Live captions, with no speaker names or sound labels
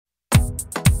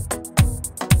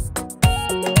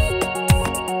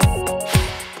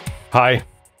Hi,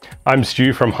 I'm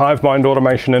Stu from HiveMind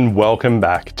Automation and welcome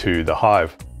back to the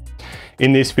Hive.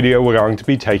 In this video, we're going to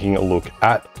be taking a look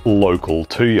at local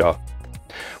Tuya.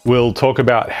 We'll talk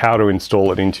about how to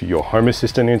install it into your Home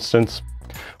Assistant instance.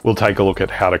 We'll take a look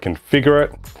at how to configure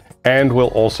it, and we'll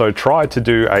also try to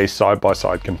do a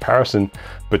side-by-side comparison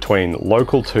between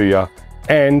local Tuya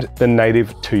and the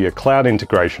native Tuya cloud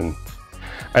integration.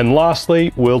 And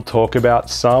lastly, we'll talk about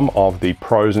some of the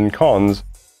pros and cons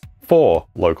for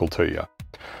local Tuya.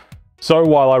 So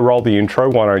while I roll the intro,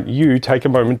 why don't you take a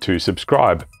moment to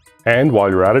subscribe? And while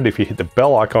you're at it, if you hit the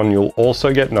bell icon, you'll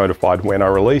also get notified when I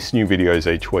release new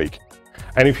videos each week.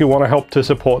 And if you want to help to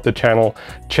support the channel,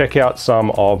 check out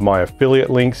some of my affiliate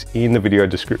links in the video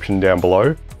description down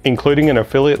below, including an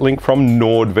affiliate link from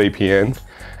NordVPN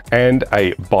and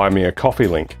a Buy Me a Coffee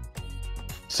link.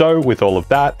 So with all of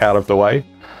that out of the way,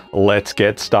 let's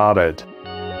get started.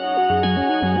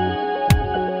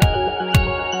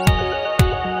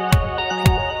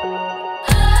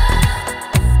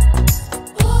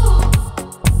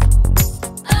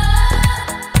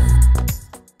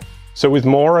 So with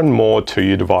more and more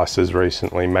Tuya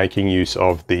recently making use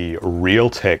of the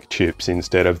Realtek chips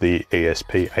instead of the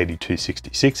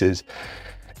ESP8266s,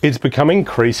 it's become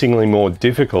increasingly more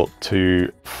difficult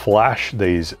to flash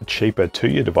these cheaper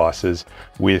Tuya devices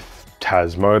with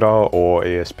Tasmota or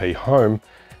ESP Home,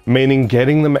 meaning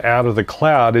getting them out of the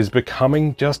cloud is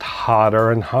becoming just harder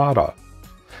and harder.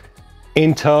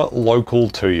 Enter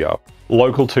local Tuya.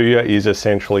 Local Tuya is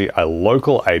essentially a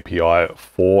local API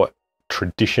for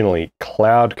traditionally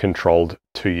cloud-controlled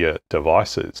Tuya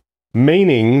devices,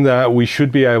 meaning that we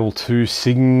should be able to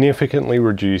significantly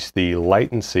reduce the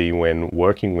latency when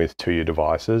working with Tuya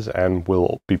devices, and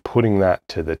we'll be putting that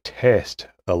to the test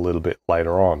a little bit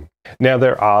later on. Now,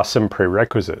 there are some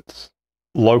prerequisites.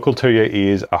 Local Tuya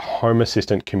is a Home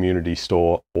Assistant community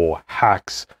store, or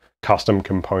HACS, custom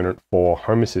component for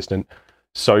Home Assistant,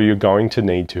 so you're going to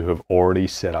need to have already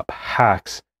set up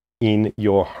HACS in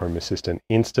your Home Assistant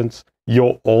instance.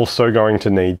 You're also going to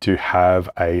need to have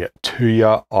a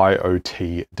Tuya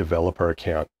IoT developer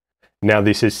account. Now,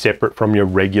 this is separate from your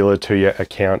regular Tuya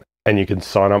account, and you can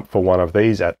sign up for one of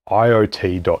these at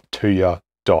iot.tuya.com.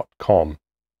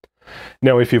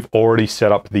 Now, if you've already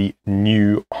set up the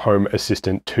new Home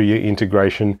Assistant Tuya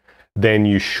integration, then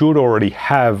you should already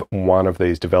have one of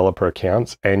these developer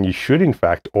accounts, and you should in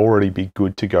fact already be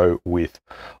good to go with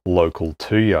local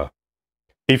Tuya.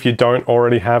 If you don't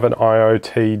already have an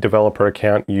IoT developer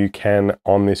account, you can,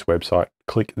 on this website,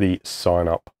 click the sign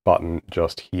up button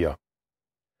just here.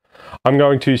 I'm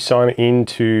going to sign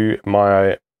into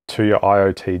my Tuya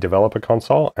IoT developer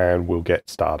console and we'll get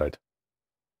started.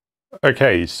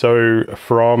 Okay, so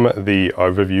from the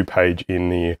overview page in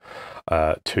the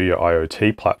Tuya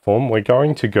IoT platform, we're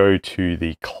going to go to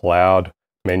the cloud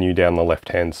menu down the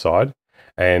left-hand side,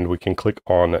 and we can click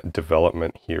on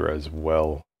development here as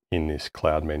well in this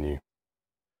cloud menu.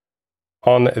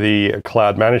 On the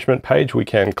cloud management page, we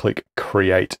can click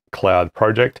create cloud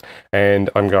project, and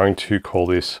I'm going to call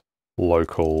this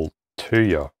local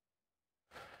Tuya.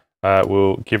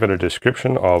 We'll give it a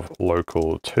description of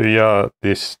local Tuya.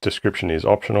 This description is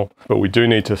optional, but we do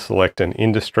need to select an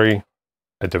industry,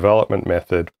 a development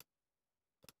method,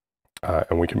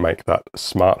 and we can make that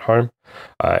smart home.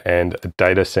 And a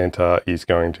data center is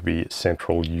going to be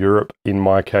Central Europe. In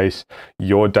my case,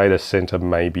 your data center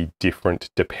may be different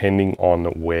depending on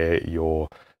where your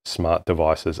smart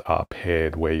devices are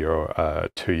paired, where your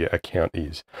Tuya account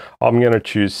is. I'm going to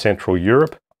choose Central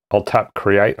Europe. I'll tap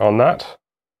create on that.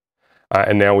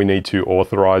 And now we need to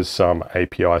authorize some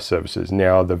API services.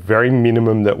 Now, the very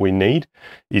minimum that we need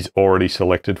is already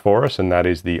selected for us, and that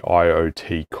is the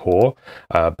IoT core.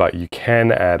 But you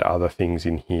can add other things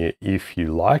in here if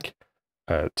you like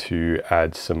to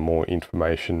add some more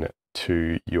information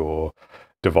to your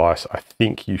device. I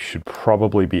think you should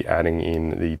probably be adding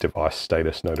in the device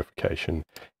status notification.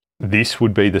 This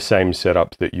would be the same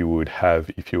setup that you would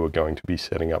have if you were going to be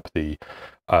setting up the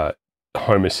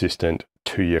Home Assistant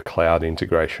Tuya cloud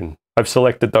integration. I've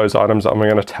selected those items. I'm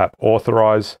going to tap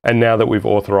authorize. And now that we've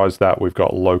authorized that, we've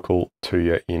got local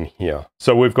Tuya in here.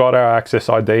 So we've got our access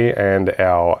ID and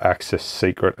our access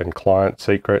secret and client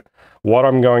secret. What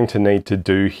I'm going to need to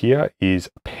do here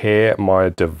is pair my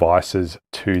devices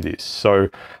to this. So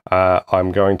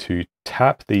I'm going to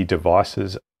tap the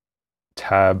devices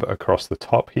tab across the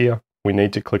top here. We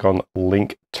need to click on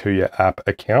link Tuya app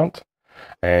account,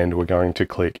 and we're going to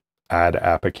click add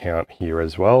app account here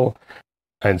as well.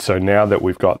 And so now that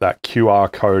we've got that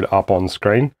QR code up on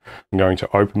screen, I'm going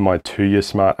to open my Tuya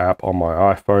Smart app on my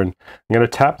iPhone. I'm going to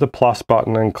tap the plus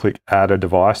button and click add a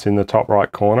device in the top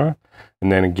right corner.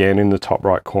 And then again in the top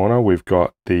right corner, we've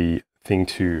got the thing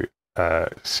to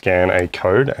scan a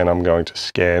code, and I'm going to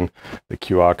scan the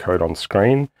QR code on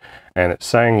screen, and it's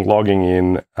saying logging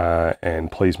in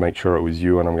and please make sure it was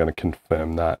you, and I'm going to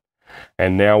confirm that.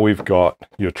 And now we've got,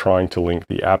 you're trying to link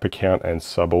the app account and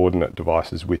subordinate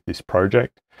devices with this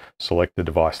project. Select the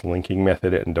device linking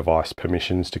method and device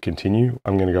permissions to continue.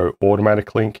 I'm going to go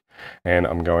automatic link, and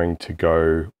I'm going to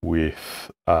go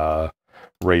with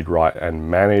read, write, and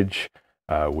manage.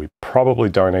 We probably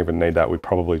don't even need that. We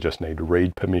probably just need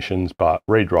read permissions, but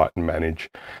read, write, and manage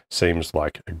seems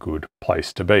like a good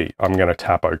place to be. I'm going to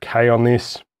tap OK on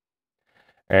this,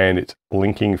 and it's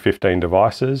linking 15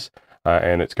 devices.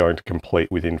 And it's going to complete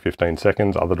within 15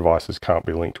 seconds. Other devices can't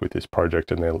be linked with this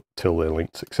project until they're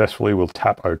linked successfully. We'll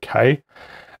tap OK.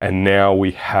 And now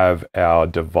we have our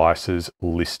devices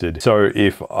listed. So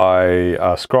if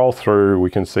I scroll through, we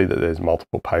can see that there's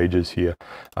multiple pages here,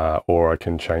 or I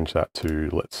can change that to,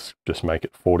 let's just make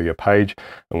it 40 a page,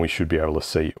 and we should be able to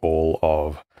see all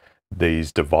of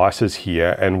these devices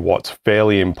here. And what's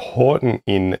fairly important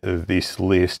in this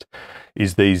list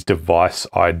is these device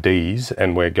IDs,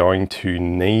 and we're going to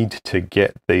need to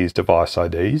get these device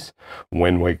IDs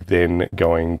when we're then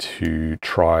going to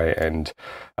try and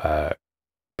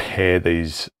pair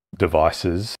these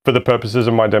devices. For the purposes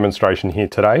of my demonstration here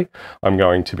today, I'm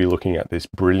going to be looking at this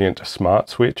brilliant smart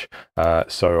switch.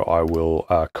 So I will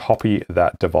copy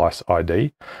that device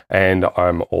ID, and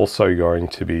I'm also going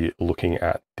to be looking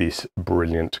at this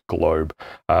brilliant globe.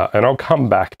 And I'll come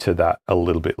back to that a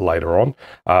little bit later on.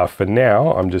 For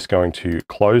now, I'm just going to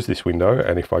close this window,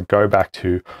 and if I go back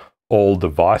to all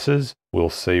devices, we'll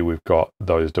see we've got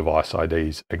those device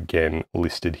IDs again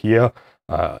listed here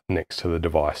next to the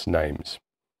device names.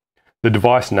 The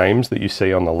device names that you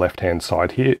see on the left-hand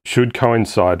side here should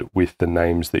coincide with the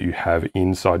names that you have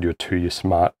inside your Tuya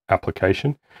Smart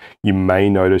application. You may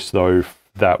notice though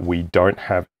that we don't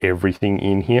have everything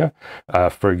in here.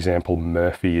 For example,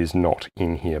 Murphy is not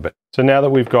in here. But so now that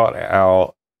we've got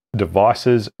our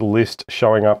devices list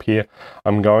showing up here,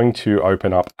 I'm going to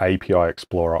open up API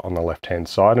Explorer on the left-hand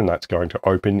side, and that's going to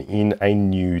open in a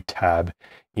new tab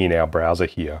in our browser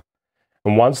here.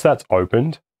 And once that's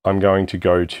opened, I'm going to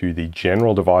go to the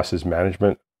General Devices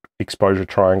Management exposure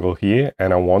triangle here,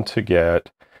 and I want to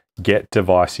get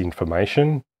device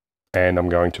information, and I'm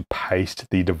going to paste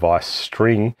the device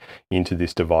string into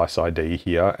this device ID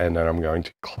here, and then I'm going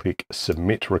to click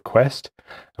Submit Request,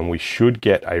 and we should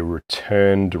get a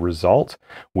returned result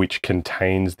which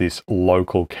contains this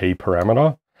local key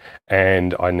parameter,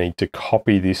 and I need to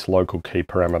copy this local key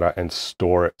parameter and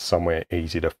store it somewhere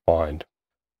easy to find.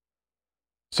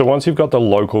 So once you've got the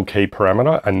local key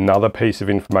parameter, another piece of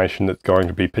information that's going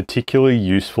to be particularly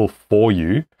useful for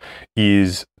you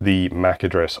is the MAC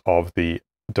address of the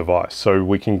device. So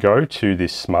we can go to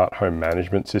this Smart Home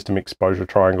Management System exposure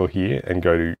triangle here and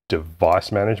go to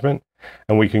Device Management,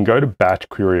 and we can go to Batch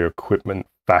Query Equipment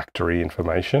Factory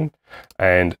Information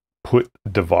and put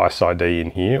device ID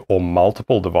in here, or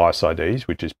multiple device IDs,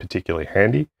 which is particularly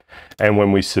handy. And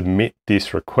when we submit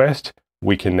this request,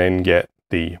 we can then get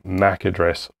the MAC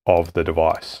address of the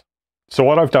device. So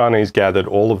what I've done is gathered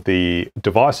all of the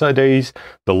device IDs,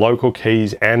 the local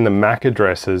keys, and the MAC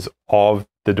addresses of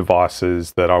the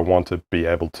devices that I want to be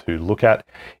able to look at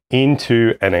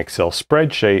into an Excel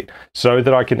spreadsheet so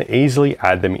that I can easily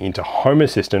add them into Home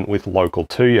Assistant with local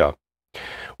Tuya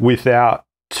without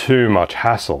too much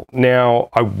hassle. Now,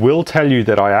 I will tell you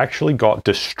that I actually got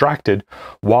distracted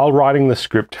while writing the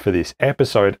script for this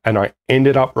episode, and I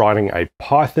ended up writing a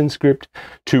Python script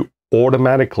to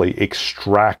automatically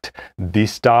extract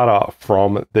this data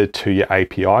from the Tuya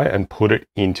API and put it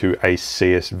into a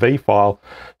CSV file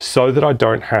so that I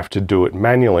don't have to do it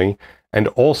manually. And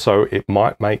also, it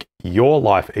might make your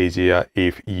life easier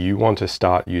if you want to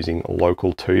start using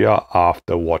local Tuya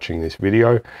after watching this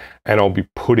video. And I'll be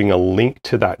putting a link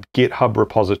to that GitHub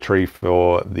repository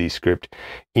for the script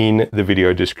in the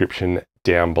video description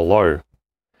down below.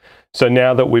 So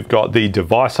now that we've got the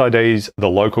device IDs, the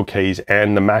local keys,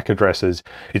 and the MAC addresses,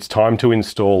 it's time to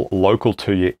install local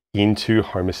Tuya into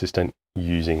Home Assistant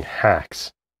using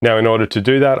HACS. Now, in order to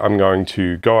do that, I'm going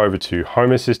to go over to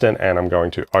Home Assistant, and I'm going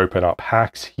to open up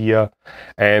HACS here,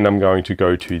 and I'm going to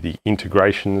go to the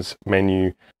Integrations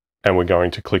menu, and we're going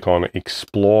to click on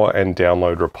Explore and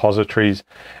Download Repositories.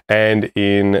 And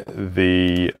in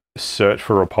the search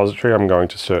for repository, I'm going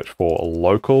to search for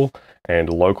local,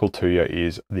 and local Tuya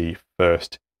is the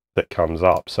first that comes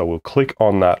up. So we'll click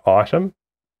on that item,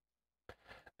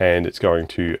 and it's going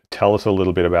to tell us a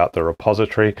little bit about the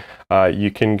repository. You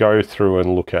can go through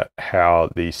and look at how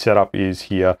the setup is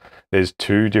here. There's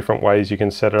two different ways you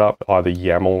can set it up, either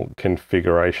YAML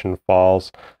configuration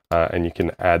files, and you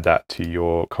can add that to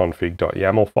your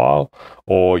config.yaml file,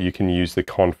 or you can use the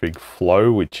config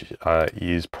flow, which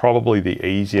is probably the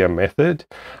easier method,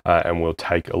 and we'll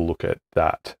take a look at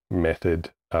that method.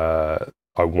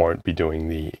 I won't be doing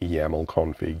the YAML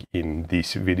config in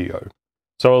this video.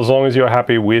 So as long as you're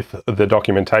happy with the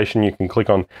documentation, you can click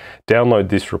on download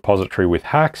this repository with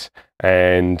HACS,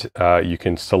 and you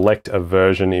can select a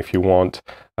version if you want,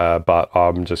 but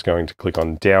I'm just going to click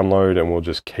on download, and we'll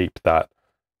just keep that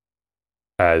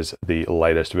as the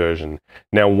latest version.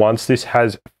 Now, once this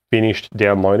has finished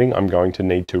downloading, I'm going to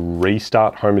need to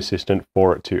restart Home Assistant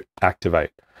for it to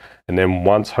activate. And then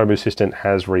once Home Assistant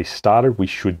has restarted, we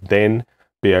should then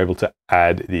be able to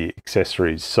add the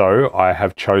accessories. So I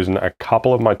have chosen a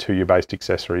couple of my Tuya-based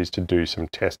accessories to do some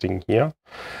testing here.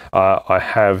 I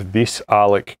have this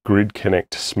Arlic Grid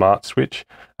Connect Smart Switch,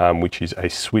 which is a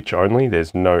switch only.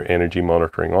 There's no energy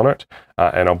monitoring on it.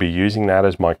 And I'll be using that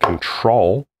as my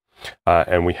control.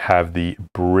 And we have the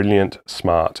Brilliant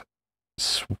Smart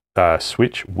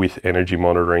switch with energy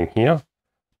monitoring here.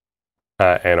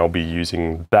 And I'll be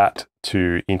using that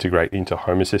to integrate into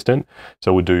Home Assistant.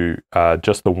 So we'll do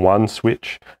just the one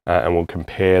switch, and we'll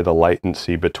compare the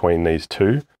latency between these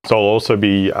two. So I'll also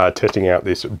be testing out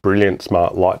this Brilliant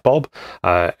Smart light bulb,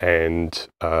 and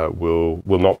we'll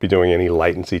not be doing any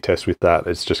latency tests with that.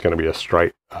 It's just going to be a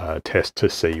straight test to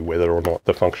see whether or not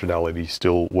the functionality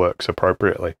still works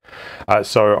appropriately.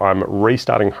 So I'm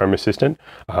restarting Home Assistant.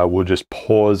 We'll just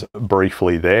pause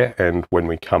briefly there, and when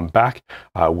we come back,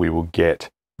 we will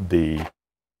get the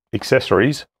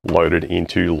accessories loaded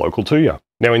into local Tuya.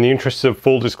 Now, in the interests of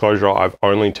full disclosure, I've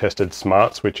only tested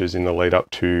smart switches in the lead up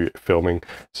to filming,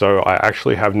 so I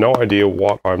actually have no idea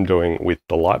what I'm doing with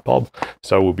the light bulb,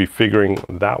 so we'll be figuring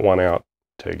that one out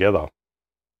together.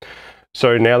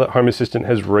 So now that Home Assistant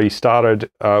has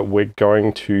restarted, we're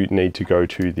going to need to go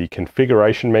to the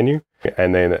configuration menu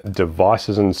and then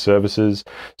devices and services,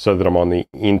 so that I'm on the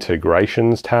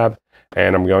integrations tab.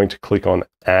 And I'm going to click on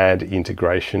add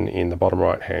integration in the bottom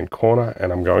right hand corner,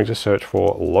 and I'm going to search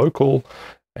for local,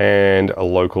 and a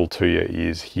local Tuya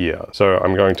is here. So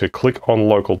I'm going to click on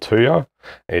local Tuya.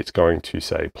 It's going to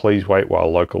say, please wait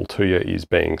while local Tuya is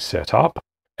being set up.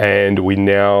 And we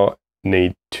now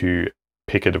need to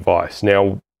pick a device.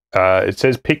 Now, it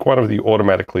says pick one of the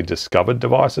automatically discovered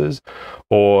devices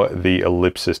or the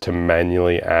ellipsis to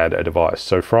manually add a device.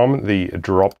 So from the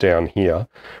drop down here,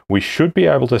 we should be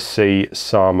able to see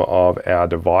some of our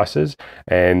devices,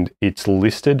 and it's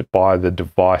listed by the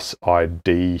device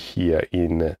ID here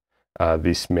in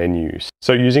this menu.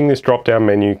 So using this drop down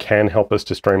menu can help us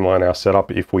to streamline our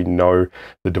setup if we know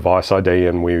the device ID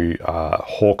and we are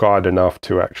hawk-eyed enough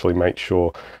to actually make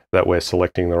sure that we're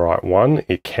selecting the right one.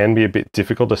 It can be a bit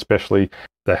difficult, especially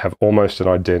they have almost an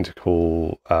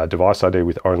identical device ID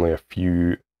with only a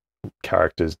few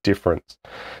characters difference.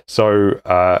 So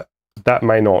that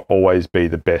may not always be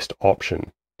the best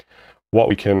option. What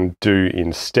we can do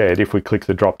instead, if we click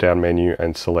the drop-down menu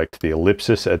and select the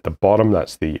ellipsis at the bottom,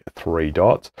 that's the 3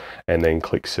 dots, and then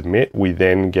click submit, we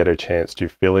then get a chance to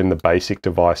fill in the basic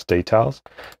device details.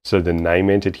 So the name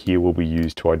entered here will be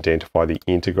used to identify the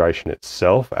integration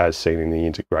itself as seen in the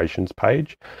integrations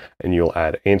page, and you'll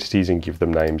add entities and give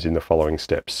them names in the following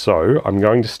steps. So I'm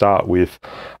going to start with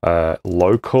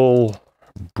local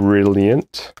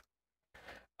Brilliant.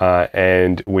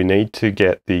 And we need to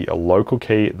get the local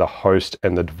key, the host,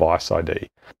 and the device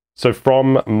ID. So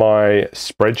from my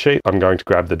spreadsheet, I'm going to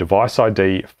grab the device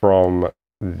ID from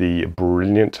the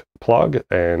Brilliant plug,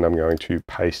 and I'm going to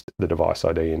paste the device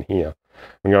ID in here.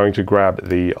 I'm going to grab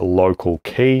the local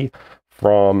key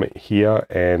from here,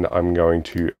 and I'm going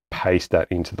to paste that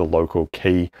into the local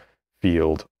key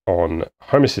field on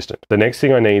Home Assistant. The next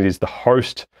thing I need is the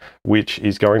host, which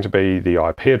is going to be the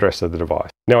IP address of the device.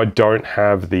 Now, I don't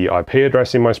have the IP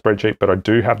address in my spreadsheet, but I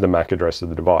do have the MAC address of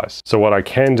the device. So what I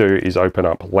can do is open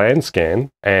up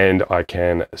LANScan, and I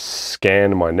can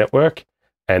scan my network.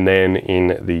 And then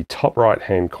in the top right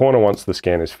hand corner, once the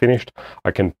scan is finished, I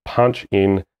can punch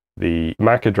in the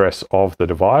MAC address of the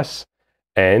device,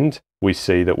 and we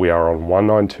see that we are on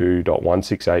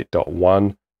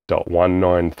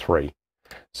 192.168.1.193.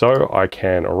 So I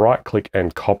can right click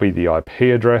and copy the IP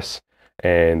address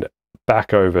and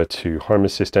back over to Home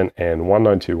Assistant and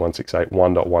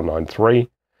 192.168.1.193,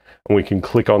 and we can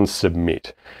click on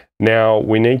submit. Now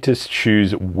we need to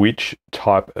choose which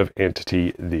type of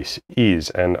entity this is,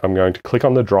 and I'm going to click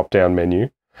on the drop down menu,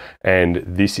 and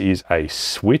this is a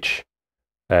switch.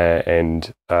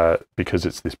 because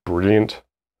it's this brilliant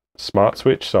smart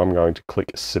switch, so I'm going to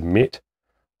click submit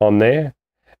on there.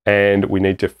 And we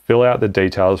need to fill out the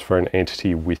details for an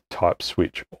entity with type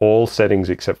switch. All settings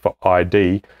except for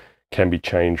ID can be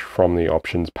changed from the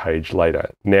options page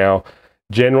later. Now,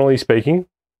 generally speaking,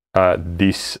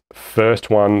 this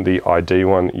first one, the ID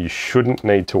one, you shouldn't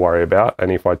need to worry about.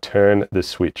 And if I turn the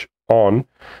switch on,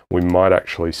 we might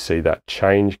actually see that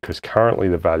change, because currently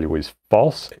the value is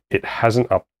false. It hasn't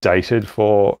updated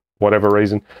for whatever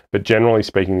reason, but generally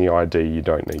speaking, the ID you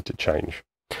don't need to change.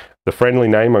 The friendly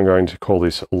name, I'm going to call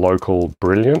this local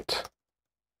brilliant.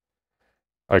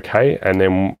 Okay, and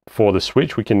then for the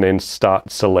switch, we can then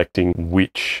start selecting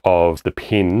which of the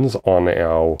pins on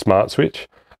our smart switch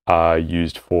are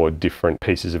used for different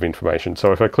pieces of information.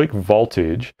 So if I click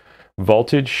voltage,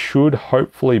 voltage should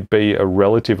hopefully be a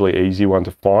relatively easy one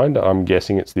to find. I'm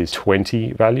guessing it's this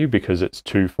 20 value because it's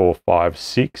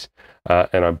 2456.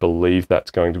 And I believe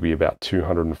that's going to be about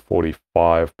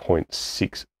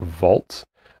 245.6 volts.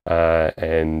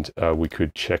 We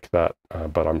could check that,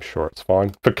 but I'm sure it's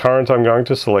fine. For current, I'm going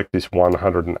to select this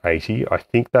 180. I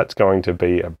think that's going to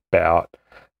be about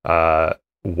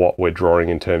what we're drawing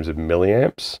in terms of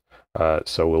milliamps.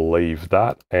 So we'll leave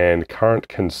that. And current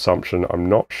consumption, I'm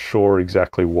not sure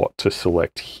exactly what to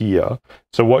select here.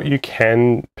 So what you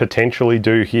can potentially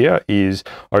do here is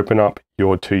open up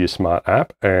your Tuya Smart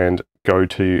app and go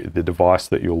to the device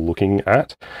that you're looking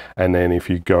at. And then if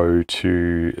you go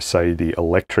to, say, the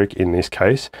electric in this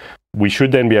case, we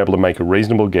should then be able to make a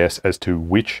reasonable guess as to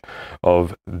which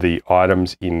of the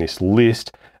items in this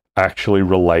list actually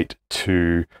relate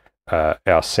to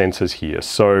our sensors here.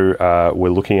 So we're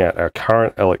looking at our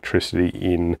current electricity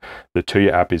in the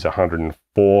Tuya app is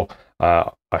 104.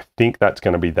 I think that's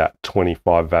going to be that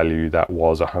 25 value that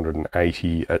was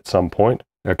 180 at some point.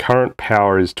 Our current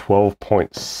power is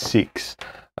 12.6.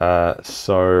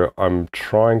 So I'm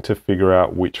trying to figure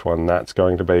out which one that's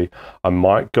going to be. I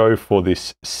might go for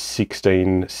this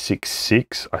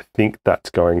 1666. I think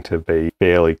that's going to be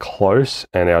fairly close.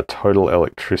 And our total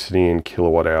electricity in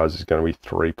kilowatt hours is going to be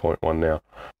 3.1 now.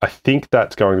 I think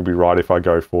that's going to be right if I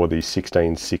go for the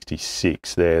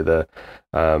 1666 there, the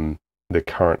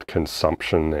current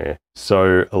consumption there.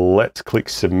 So let's click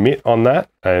submit on that,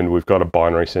 and we've got a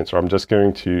binary sensor. I'm just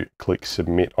going to click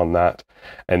submit on that,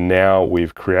 and now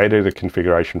we've created a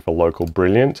configuration for local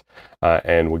brilliant,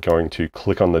 and we're going to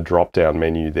click on the drop down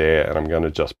menu there, and I'm going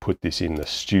to just put this in the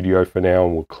studio for now,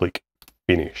 and we'll click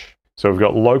finish. So we've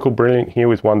got local brilliant here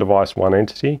with one device, one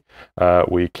entity.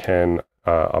 We can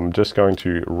I'm just going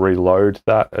to reload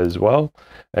that as well.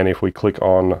 And if we click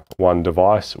on one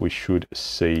device, we should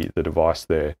see the device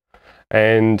there.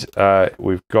 And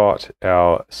we've got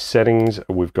our settings,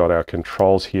 we've got our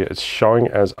controls here. It's showing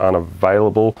as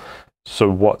unavailable. So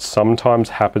what sometimes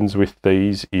happens with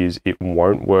these is it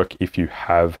won't work if you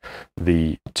have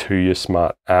the Tuya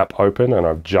Smart app open. And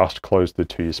I've just closed the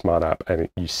Tuya Smart app, and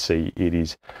you see it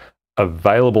is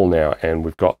available now, and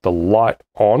we've got the light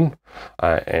on,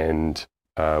 and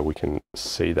we can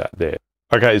see that there.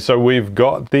 Okay, so we've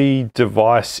got the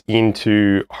device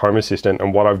into Home Assistant,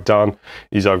 and what I've done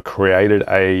is I've created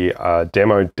a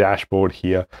demo dashboard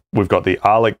here. We've got the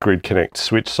ARLEC Grid Connect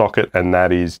switch socket, and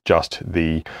that is just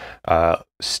the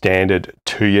standard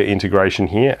Tuya integration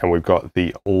here, and we've got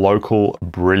the local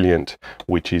brilliant,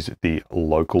 which is the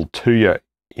local Tuya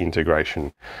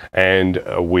integration. And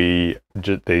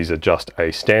these are just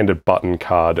a standard button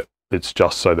card. It's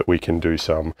just so that we can do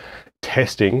some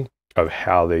testing of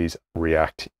how these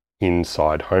react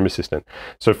inside Home Assistant.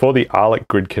 So for the ARLEC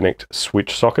Grid Connect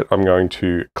switch socket, I'm going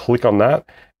to click on that,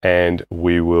 and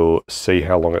we will see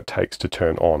how long it takes to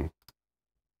turn on.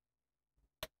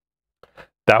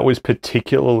 That was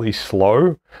particularly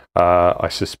slow. I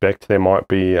suspect there might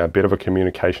be a bit of a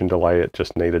communication delay. It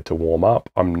just needed to warm up.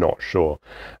 I'm not sure.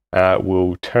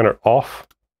 We'll turn it off.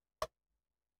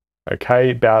 Okay,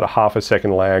 about a half a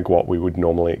second lag, what we would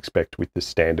normally expect with the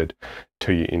standard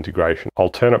Tuya integration.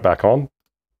 I'll turn it back on.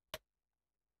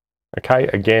 Okay,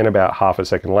 again, about half a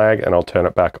second lag, and I'll turn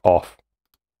it back off.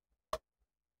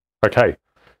 Okay,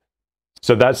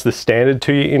 so that's the standard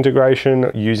Tuya integration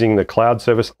using the cloud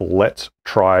service. Let's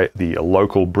try the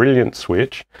local brilliant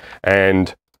switch,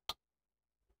 and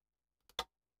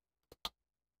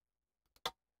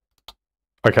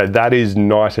okay, that is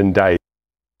night and day.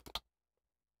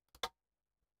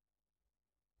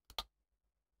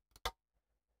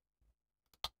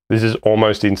 This is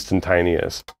almost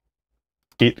instantaneous.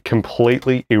 It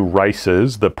completely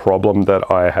erases the problem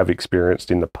that I have experienced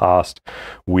in the past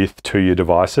with Tuya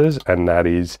devices, and that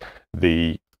is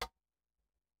the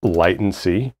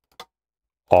latency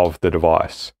of the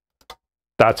device.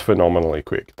 That's phenomenally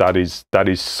quick. That is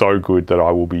so good that I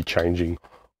will be changing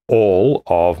all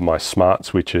of my smart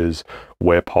switches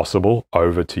where possible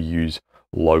over to use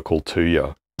local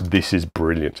Tuya. This is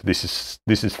brilliant. This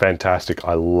is fantastic.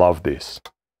 I love this.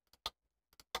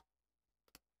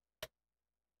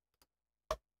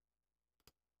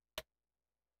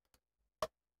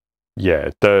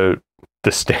 Yeah, the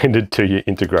standard Tuya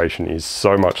integration is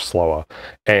so much slower.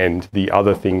 And the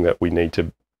other thing that we need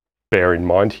to bear in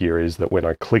mind here is that when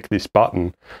I click this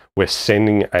button, we're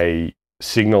sending a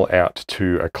signal out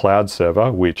to a cloud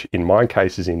server, which in my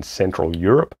case is in Central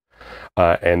Europe.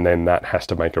 And then that has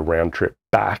to make a round trip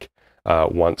back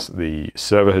once the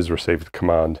server has received the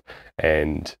command,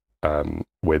 and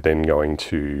we're then going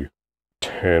to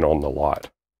turn on the light.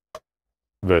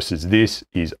 Versus this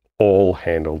is all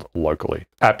handled locally.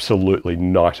 Absolutely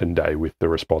night and day with the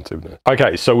responsiveness.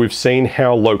 Okay, so we've seen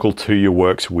how local Tuya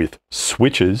works with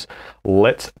switches.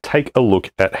 Let's take a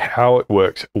look at how it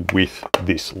works with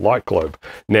this light globe.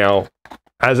 Now,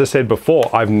 as I said before,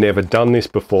 I've never done this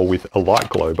before with a light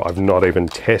globe. I've not even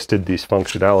tested this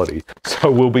functionality,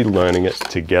 so we'll be learning it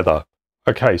together.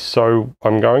 Okay, so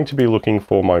I'm going to be looking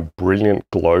for my brilliant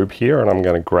globe here, and I'm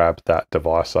going to grab that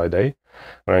device ID.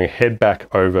 I'm going to head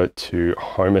back over to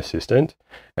Home Assistant,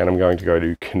 and I'm going to go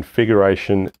to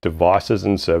Configuration, Devices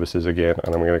and Services again,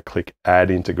 and I'm going to click Add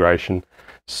Integration,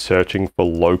 searching for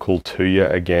local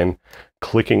Tuya again,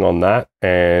 clicking on that,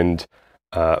 and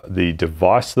the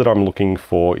device that I'm looking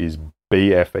for is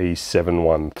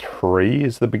BFE713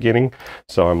 is the beginning.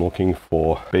 So I'm looking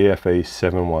for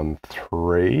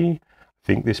BFE713. I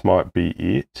think this might be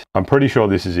it. I'm pretty sure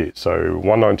this is it. So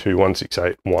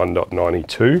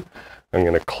 192.168.1.92. I'm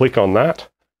going to click on that,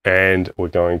 and we're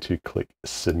going to click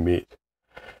Submit.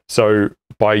 So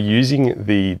by using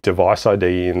the device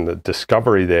ID in the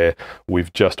discovery there,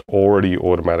 we've just already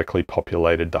automatically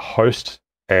populated the host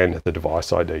and the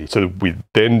device ID. So we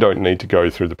then don't need to go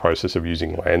through the process of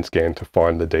using LANSCAN to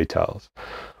find the details.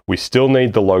 We still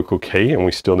need the local key, and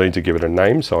we still need to give it a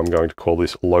name. So I'm going to call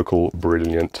this local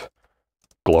brilliant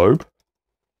globe.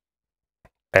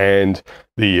 And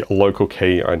the local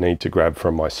key I need to grab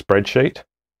from my spreadsheet,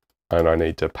 and I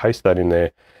need to paste that in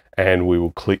there, and we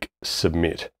will click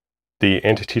Submit. The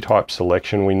entity type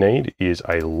selection we need is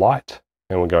a light,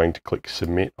 and we're going to click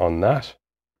Submit on that.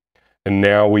 And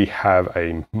now we have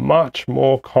a much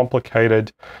more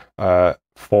complicated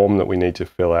form that we need to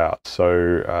fill out.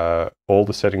 So all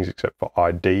the settings except for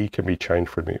ID can be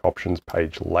changed from the options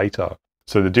page later.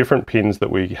 So the different pins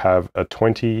that we have are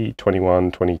 20,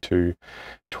 21, 22,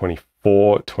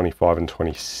 24, 25, and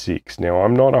 26. Now,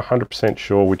 I'm not 100%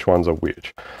 sure which ones are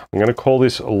which. I'm going to call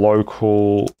this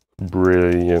local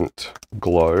brilliant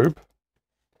globe.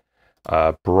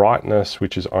 Brightness,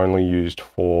 which is only used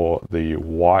for the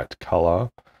white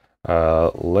color.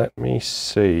 Let me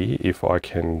see if I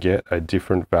can get a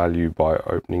different value by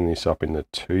opening this up in the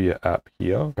Tuya app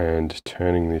here and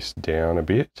turning this down a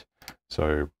bit.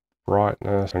 So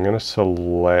brightness, I'm going to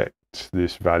select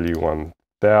this value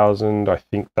 1000. I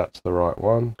think that's the right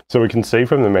one. So we can see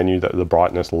from the menu that the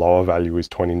brightness lower value is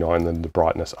 29 and the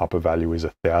brightness upper value is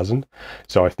 1000.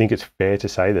 So I think it's fair to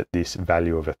say that this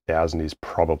value of 1000 is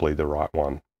probably the right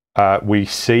one. We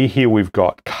see here we've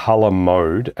got color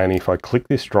mode, and if I click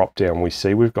this drop down, we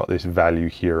see we've got this value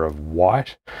here of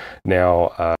white.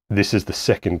 Now, this is the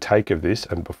second take of this,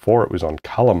 and before it was on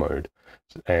color mode,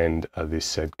 and this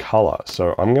said color.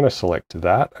 So I'm going to select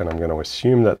that, and I'm going to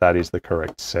assume that that is the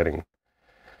correct setting.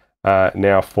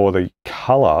 Now for the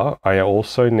color, I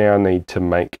also now need to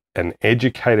make an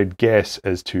educated guess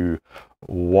as to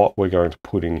what we're going to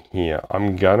put in here.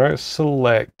 I'm going to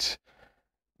select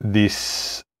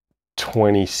this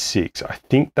 26. I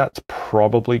think that's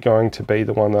probably going to be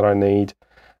the one that I need,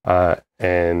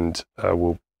 and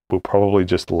we'll probably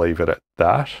just leave it at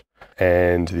that.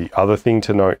 And the other thing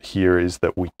to note here is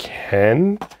that we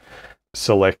can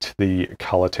select the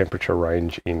color temperature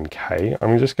range in K.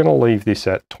 I'm just going to leave this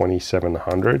at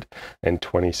 2700 and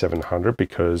 2700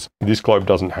 because this globe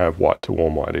doesn't have white to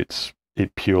warm white.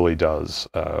 It purely does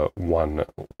one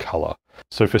color.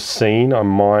 So for scene, I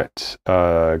might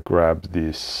grab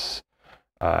this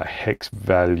hex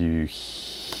value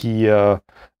here.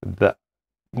 That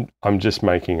I'm just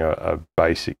making a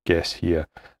basic guess here,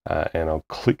 and I'll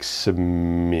click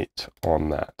submit on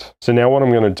that. So now what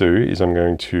I'm going to do is I'm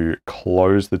going to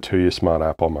close the Tuya Smart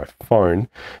app on my phone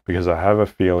because I have a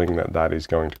feeling that that is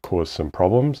going to cause some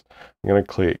problems. I'm going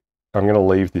to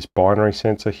leave this binary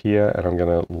sensor here, and I'm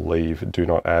going to leave do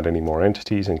not add any more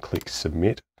entities and click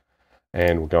submit.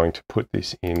 And we're going to put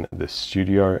this in the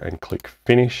studio and click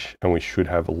finish, and we should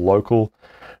have local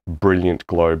brilliant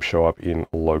globe show up in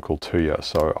local Tuya.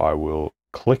 So I will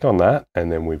click on that,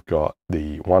 and then we've got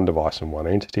the one device and one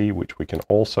entity, which we can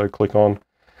also click on.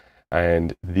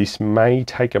 And this may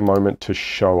take a moment to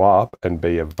show up and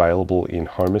be available in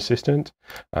Home Assistant,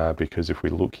 because if we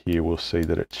look here, we'll see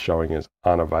that it's showing as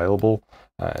unavailable,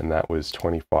 and that was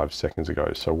 25 seconds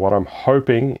ago. So what I'm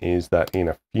hoping is that in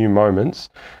a few moments,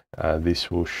 this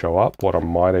will show up. What I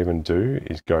might even do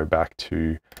is go back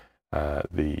to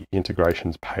the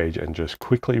integrations page and just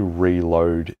quickly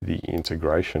reload the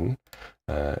integration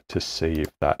to see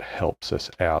if that helps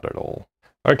us out at all.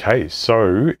 Okay,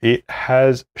 so it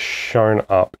has shown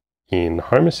up in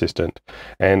Home Assistant,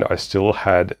 and I still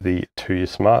had the Tuya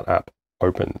Smart app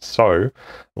open. So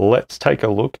let's take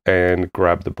a look and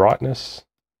grab the brightness.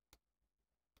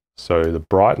 So the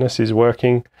brightness is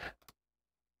working,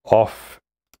 off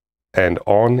and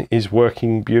on is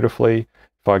working beautifully.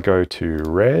 If I go to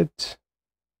red,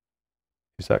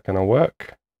 is that going to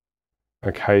work?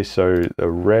 Okay, so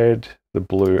the red, the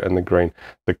blue, and the green.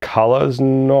 The color's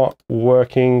not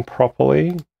working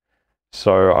properly,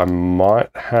 so I might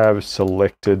have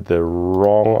selected the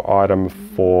wrong item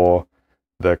for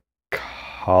the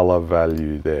color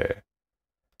value there.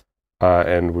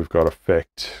 And we've got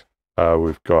effect.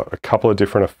 We've got a couple of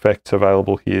different effects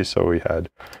available here. So we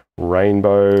had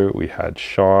rainbow, we had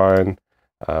shine,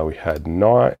 we had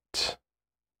night.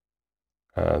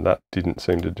 That didn't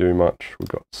seem to do much. We've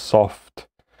got soft.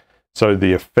 So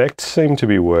the effects seem to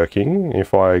be working.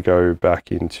 If I go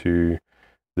back into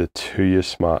the Tuya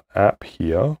Smart app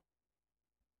here,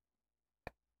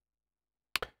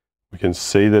 we can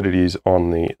see that it is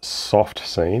on the soft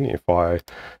scene. If I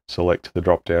select the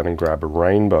drop down and grab a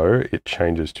rainbow, it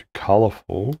changes to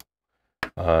colorful.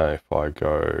 If I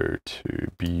go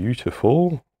to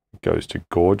beautiful, it goes to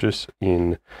gorgeous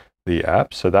in the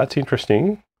app. So that's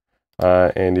interesting.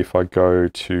 And if I go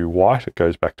to white, it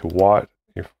goes back to white.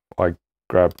 If I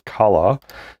grab color,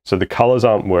 so the colors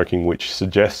aren't working, which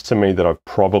suggests to me that I've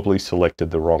probably selected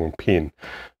the wrong pin.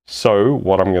 So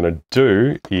what I'm going to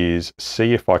do is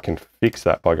see if I can fix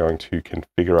that by going to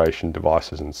configuration,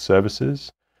 devices and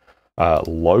services,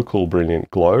 local brilliant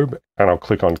globe, and I'll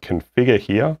click on configure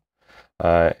here.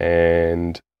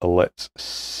 And let's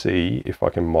see if I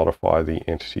can modify the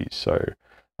entity. So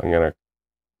I'm going to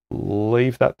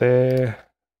leave that there,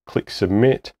 click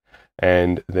submit,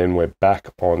 and then we're back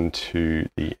onto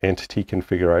the entity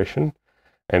configuration.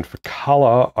 And for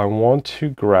color, I want to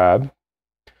grab,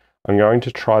 I'm going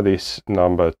to try this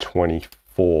number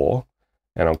 24,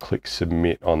 and I'll click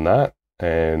submit on that,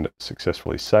 and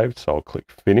successfully saved. So I'll click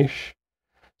finish.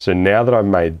 So now that I've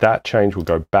made that change, we'll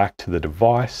go back to the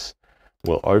device,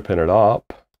 we'll open it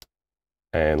up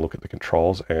and look at the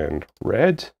controls, and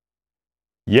red,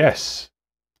 yes,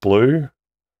 blue,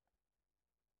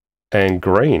 and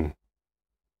green.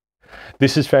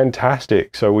 This is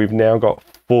fantastic. So we've now got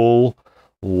full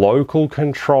local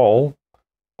control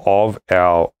of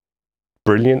our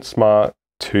brilliant smart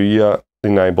Tuya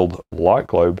enabled light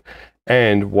globe.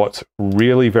 And what's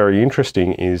really very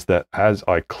interesting is that as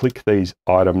I click these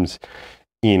items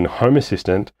in Home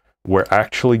Assistant, we're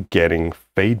actually getting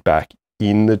feedback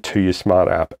in the Tuya Smart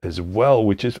app as well,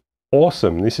 which is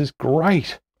awesome. This is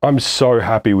great. I'm so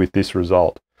happy with this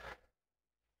result.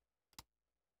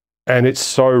 And it's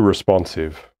so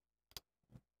responsive.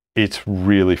 It's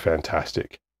really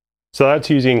fantastic. So that's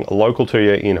using local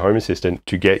Tuya in Home Assistant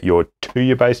to get your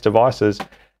Tuya-based devices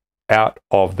out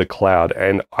of the cloud.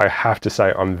 And I have to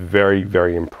say, I'm very,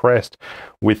 very impressed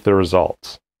with the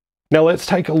results. Now let's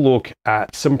take a look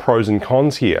at some pros and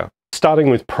cons here. Starting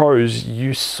with pros,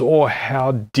 you saw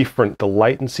how different the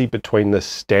latency between the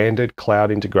standard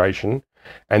cloud integration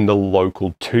and the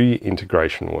local Tuya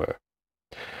integration were.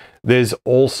 There's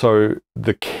also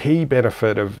the key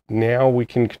benefit of now we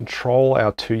can control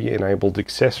our Tuya enabled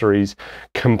accessories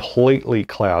completely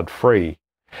cloud free.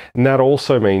 And that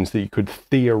also means that you could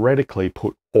theoretically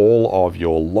put all of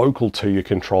your local Tuya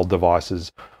controlled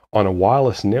devices on a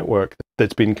wireless network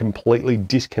that's been completely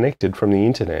disconnected from the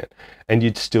internet, and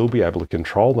you'd still be able to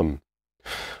control them.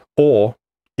 Or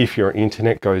if your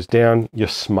internet goes down, your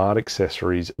smart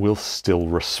accessories will still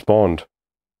respond.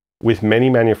 With many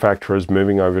manufacturers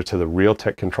moving over to the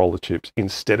Realtek controller chips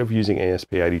instead of using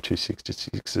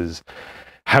ESP8266s,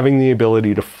 having the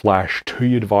ability to flash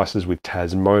Tuya devices with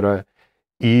TAS motor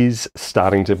is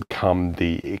starting to become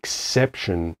the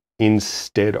exception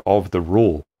instead of the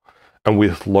rule. And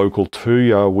with local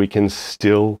Tuya, we can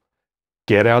still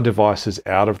get our devices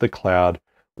out of the cloud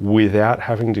without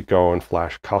having to go and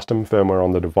flash custom firmware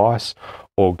on the device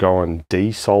or go and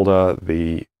desolder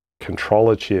the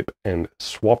controller chip and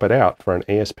swap it out for an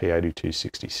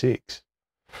ESP8266.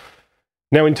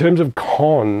 Now, in terms of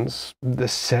cons, the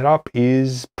setup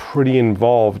is pretty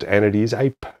involved and it is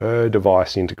a per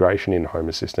device integration in Home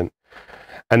Assistant.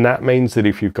 And that means that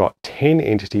if you've got 10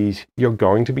 entities, you're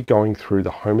going to be going through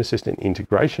the Home Assistant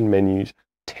integration menus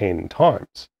 10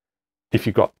 times. If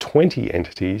you've got 20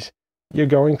 entities, you're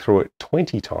going through it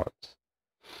 20 times.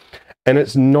 And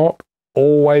it's not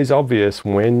always obvious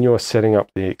when you're setting up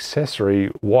the accessory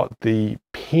what the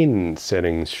pin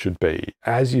settings should be.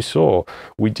 As you saw,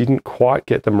 we didn't quite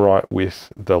get them right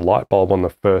with the light bulb on the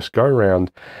first go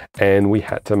round, and we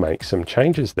had to make some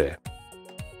changes there.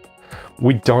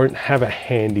 We don't have a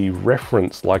handy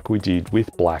reference like we did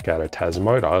with Blackadder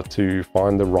Tasmotor to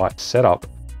find the right setup,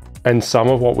 and some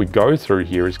of what we go through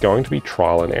here is going to be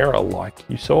trial and error like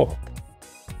you saw.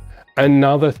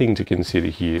 Another thing to consider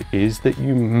here is that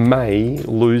you may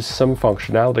lose some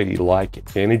functionality like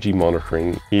energy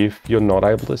monitoring if you're not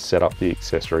able to set up the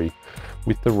accessory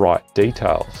with the right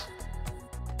details.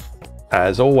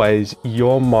 As always,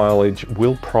 your mileage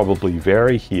will probably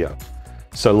vary here,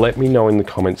 so let me know in the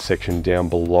comments section down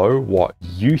below what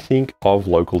you think of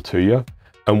local Tuya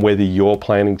and whether you're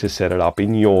planning to set it up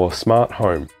in your smart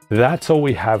home. That's all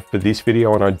we have for this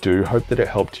video, and I do hope that it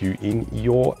helped you in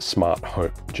your smart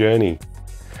home journey.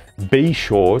 Be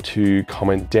sure to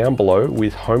comment down below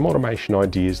with home automation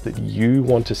ideas that you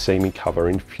want to see me cover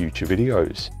in future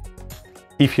videos.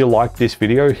 If you like this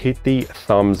video, hit the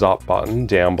thumbs up button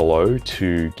down below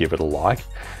to give it a like.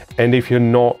 And if you're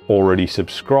not already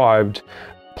subscribed,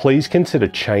 please consider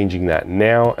changing that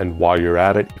now. And while you're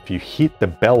at it, if you hit the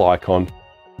bell icon,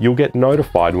 you'll get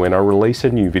notified when I release a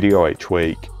new video each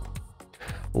week.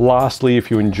 Lastly,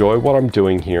 if you enjoy what I'm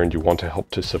doing here and you want to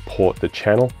help to support the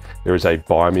channel, there is a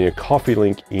Buy Me a Coffee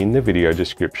link in the video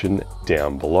description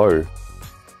down below.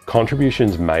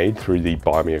 Contributions made through the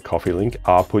Buy Me a Coffee link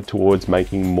are put towards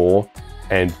making more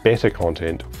and better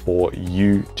content for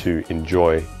you to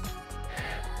enjoy.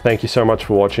 Thank you so much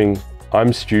for watching.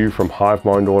 I'm Stu from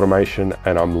HiveMind Automation,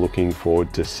 and I'm looking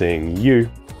forward to seeing you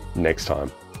next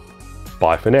time.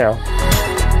 Bye for now.